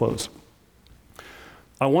before we close.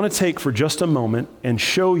 I want to take for just a moment and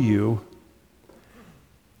show you,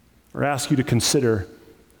 or ask you to consider,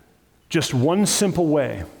 just one simple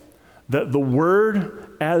way that the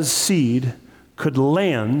word as seed could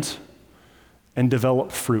land and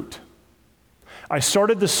develop fruit. I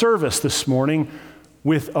started the service this morning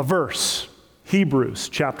with a verse, Hebrews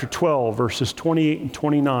chapter 12, verses 28 and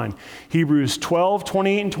 29. Hebrews 12,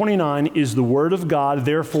 28 and 29 is the word of God,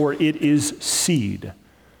 therefore it is seed.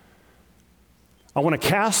 I want to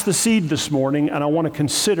cast the seed this morning, and I want to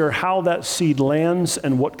consider how that seed lands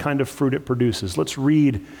and what kind of fruit it produces. Let's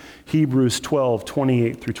read Hebrews 12,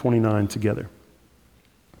 28 through 29 together.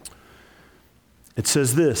 It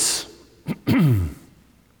says this,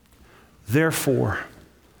 therefore,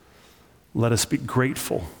 let us be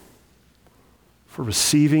grateful for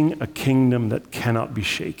receiving a kingdom that cannot be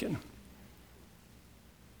shaken.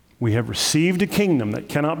 We have received a kingdom that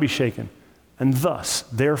cannot be shaken, and thus,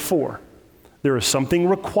 therefore, there is something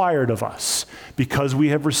required of us because we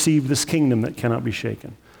have received this kingdom that cannot be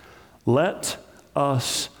shaken. Let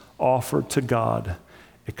us offer to God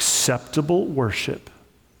acceptable worship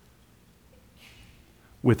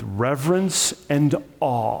with reverence and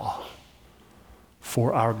awe,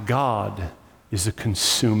 for our God is a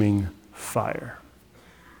consuming fire.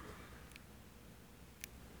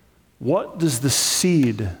 What does the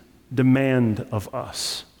seed demand of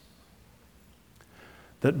us?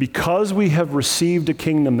 That because we have received a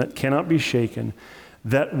kingdom that cannot be shaken,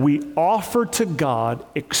 that we offer to God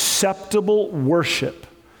acceptable worship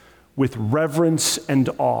with reverence and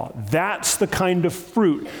awe. That's the kind of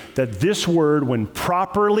fruit that this word, when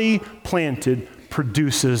properly planted,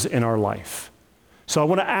 produces in our life. So I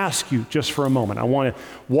want to ask you just for a moment. I want to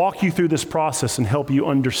walk you through this process and help you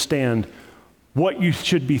understand what you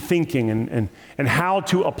should be thinking and how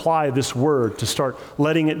to apply this word to start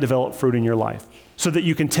letting it develop fruit in your life so that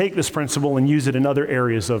you can take this principle and use it in other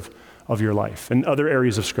areas of your life and other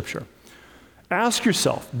areas of Scripture. Ask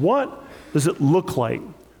yourself, what does it look like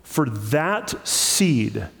for that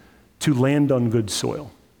seed to land on good soil?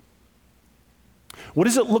 What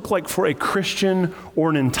does it look like for a Christian or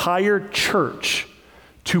an entire church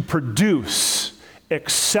to produce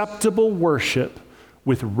acceptable worship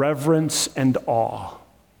with reverence and awe?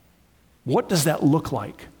 What does that look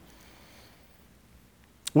like?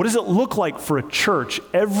 What does it look like for a church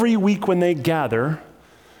every week when they gather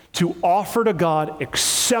to offer to God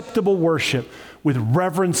acceptable worship with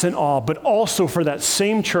reverence and awe, but also for that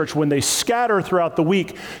same church when they scatter throughout the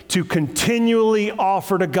week to continually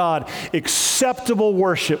offer to God acceptable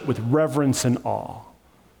worship with reverence and awe?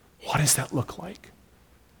 What does that look like?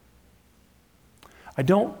 I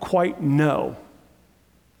don't quite know.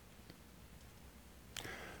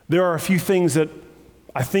 There are a few things that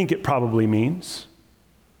I think it probably means.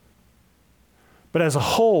 But as a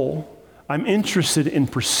whole, I'm interested in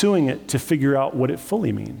pursuing it to figure out what it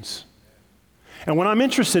fully means. And what I'm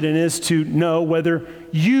interested in is to know whether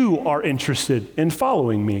you are interested in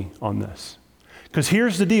following me on this. Because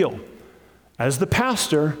here's the deal. As the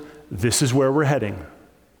pastor, this is where we're heading.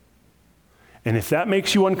 And if that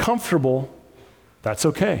makes you uncomfortable, that's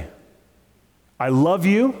okay. I love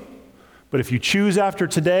you, but if you choose after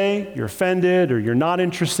today, you're offended or you're not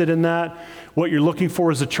interested in that, what you're looking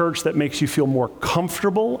for is a church that makes you feel more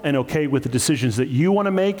comfortable and okay with the decisions that you want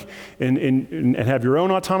to make and have your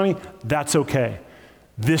own autonomy, that's okay.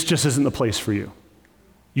 This just isn't the place for you.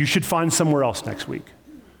 You should find somewhere else next week.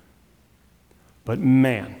 But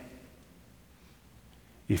man,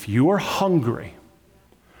 if you are hungry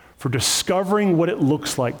for discovering what it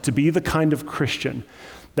looks like to be the kind of Christian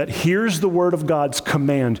that hears the word of God's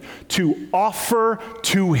command to offer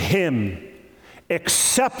to Him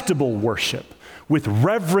acceptable worship with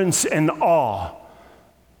reverence and awe,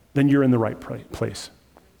 then you're in the right place.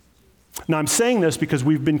 Now, I'm saying this because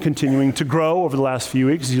we've been continuing to grow over the last few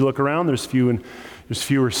weeks. As you look around, there's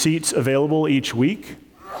fewer seats available each week.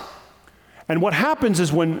 And what happens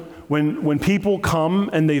is when people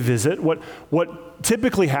come and they visit, what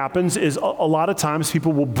typically happens is a lot of times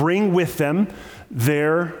people will bring with them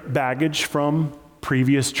their baggage from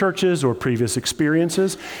previous churches or previous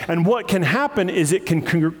experiences. And what can happen is it can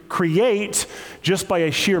create, just by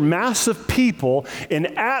a sheer mass of people, an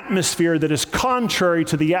atmosphere that is contrary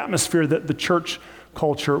to the atmosphere that the church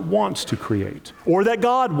culture wants to create, or that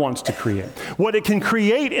God wants to create. What it can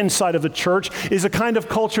create inside of the church is a kind of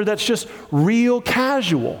culture that's just real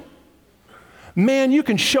casual. Man, you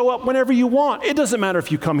can show up whenever you want. It doesn't matter if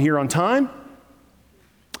you come here on time.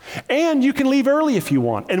 And you can leave early if you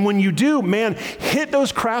want. And when you do, man, hit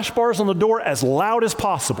those crash bars on the door as loud as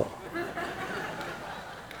possible.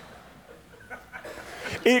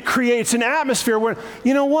 It creates an atmosphere where,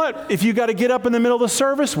 you know what, if you got to get up in the middle of the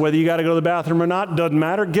service, whether you got to go to the bathroom or not, doesn't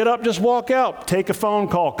matter. Get up, just walk out, take a phone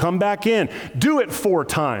call, come back in. Do it 4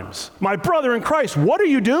 times. My brother in Christ, what are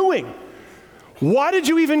you doing? Why did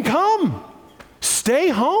you even come? Stay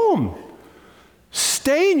home.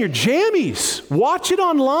 Stay in your jammies. Watch it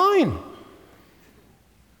online.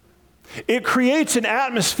 It creates an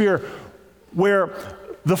atmosphere where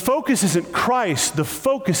the focus isn't Christ, the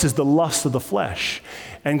focus is the lust of the flesh.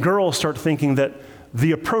 And girls start thinking that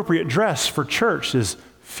the appropriate dress for church is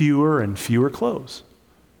fewer and fewer clothes.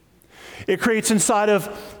 It creates inside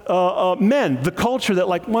of men the culture that,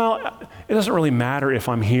 like, well, it doesn't really matter if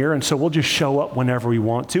I'm here, and so we'll just show up whenever we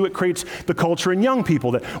want to. It creates the culture in young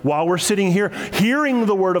people that while we're sitting here hearing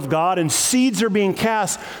the word of God and seeds are being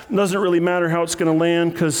cast, it doesn't really matter how it's going to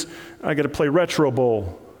land because I got to play Retro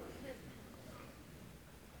Bowl.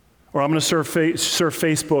 Or I'm going to surf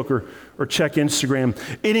Facebook or check Instagram.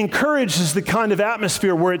 It encourages the kind of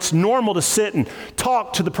atmosphere where it's normal to sit and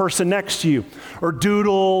talk to the person next to you, or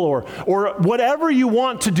doodle, or whatever you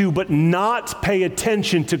want to do, but not pay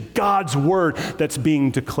attention to God's word that's being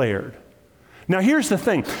declared. Now here's the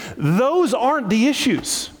thing. Those aren't the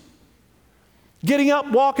issues. Getting up,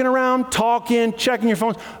 walking around, talking, checking your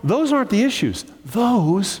phones, those aren't the issues.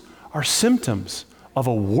 Those are symptoms of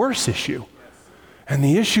a worse issue. And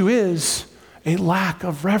the issue is a lack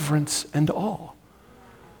of reverence and awe.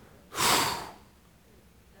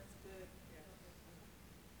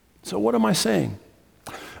 So what am I saying?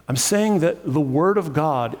 I'm saying that the Word of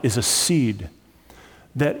God is a seed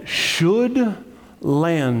that should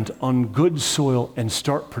land on good soil and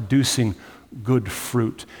start producing good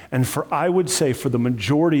fruit. And I would say for the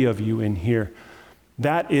majority of you in here,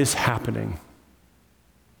 That is happening.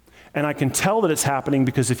 And I can tell that it's happening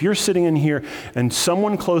because if you're sitting in here and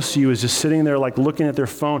someone close to you is just sitting there like looking at their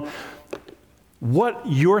phone, what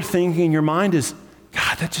you're thinking in your mind is,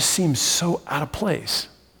 God, that just seems so out of place.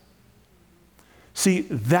 See,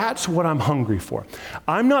 that's what I'm hungry for.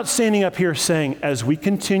 I'm not standing up here saying, as we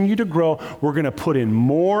continue to grow, we're going to put in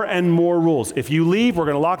more and more rules. If you leave, we're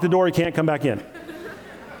going to lock the door, you can't come back in.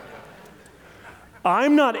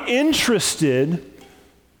 I'm not interested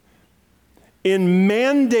in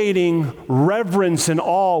mandating reverence and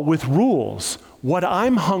awe with rules. What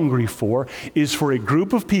I'm hungry for is for a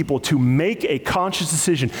group of people to make a conscious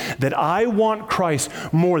decision that I want Christ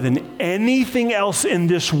more than anything else in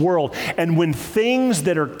this world. And when things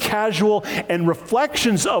that are casual and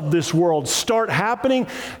reflections of this world start happening,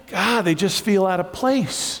 God, they just feel out of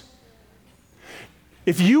place.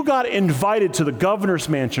 If you got invited to the governor's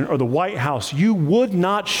mansion or the White House, you would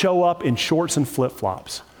not show up in shorts and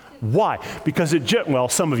flip-flops. Why? Because well,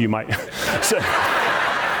 some of you might.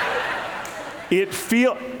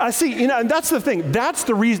 And that's the thing. That's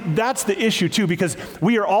the reason, that's the issue too, because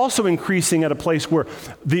we are also increasing at a place where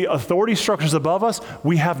the authority structures above us,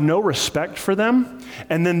 we have no respect for them.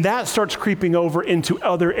 And then that starts creeping over into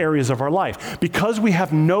other areas of our life. Because we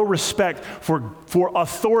have no respect for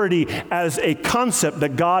authority as a concept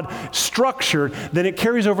that God structured, then it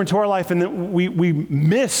carries over into our life, and then we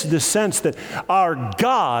miss the sense that our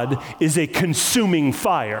God is a consuming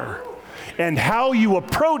fire. And how you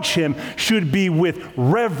approach him should be with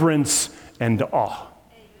reverence and awe.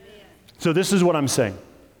 So this is what I'm saying.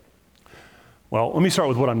 Well, let me start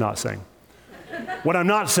with what I'm not saying. What I'm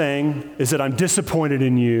not saying is that I'm disappointed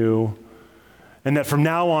in you and that from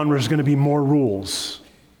now on there's going to be more rules.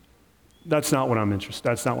 That's not what I'm interested.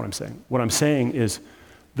 That's not what I'm saying. What I'm saying is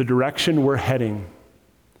the direction we're heading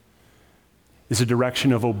is a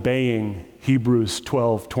direction of obeying Hebrews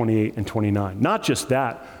 12, 28, and 29. Not just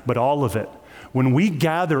that, but all of it. When we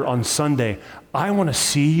gather on Sunday, I want to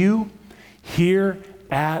see you here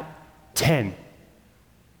at 10.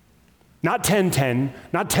 Not 10:10,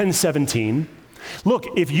 not 10:17. Look,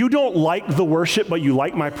 if you don't like the worship, but you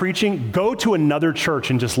like my preaching, go to another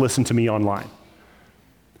church and just listen to me online.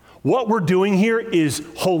 What we're doing here is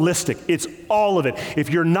holistic. It's all of it.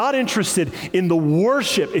 If you're not interested in the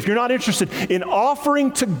worship, if you're not interested in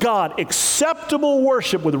offering to God acceptable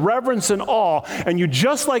worship with reverence and awe, and you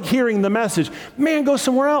just like hearing the message, man, go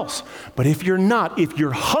somewhere else. But if you're not, if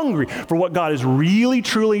you're hungry for what God is really,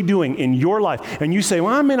 truly doing in your life, and you say,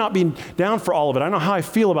 well, I may not be down for all of it. I don't know how I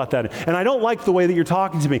feel about that. And I don't like the way that you're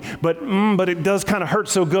talking to me, but it does kind of hurt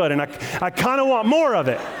so good, and I kind of want more of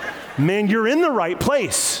it. Man, you're in the right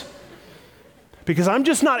place. Because I'm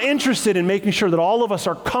just not interested in making sure that all of us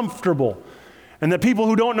are comfortable and that people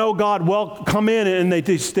who don't know God come in and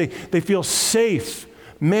they feel safe.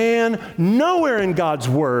 Man, nowhere in God's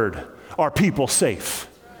word are people safe.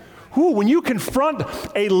 When you confront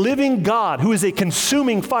a living God who is a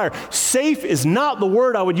consuming fire, safe is not the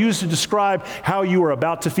word I would use to describe how you are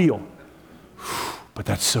about to feel. But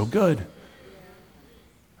that's so good.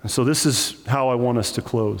 And so this is how I want us to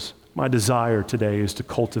close. My desire today is to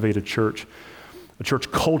cultivate a church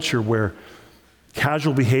culture where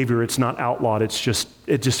casual behavior, it's not outlawed, it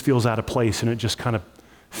just feels out of place and it just kind of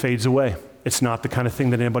fades away. It's not the kind of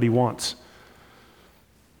thing that anybody wants.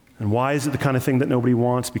 And why is it the kind of thing that nobody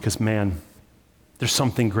wants? Because, man, there's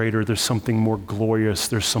something greater, there's something more glorious,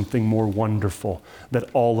 there's something more wonderful that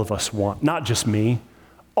all of us want. Not just me,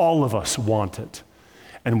 all of us want it.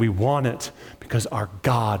 And we want it because our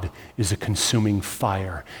God is a consuming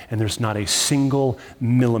fire, and there's not a single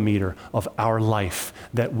millimeter of our life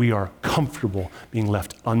that we are comfortable being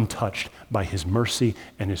left untouched by his mercy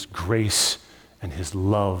and his grace and his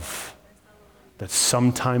love that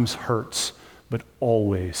sometimes hurts but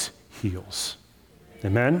always heals.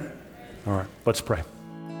 Amen? All right, let's pray.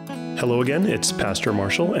 Hello again, it's Pastor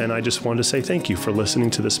Marshall, and I just wanted to say thank you for listening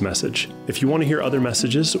to this message. If you want to hear other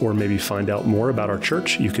messages or maybe find out more about our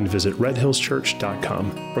church, you can visit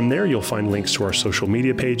redhillschurch.com. From there, you'll find links to our social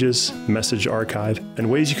media pages, message archive, and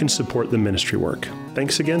ways you can support the ministry work.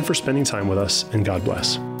 Thanks again for spending time with us, and God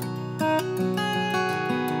bless.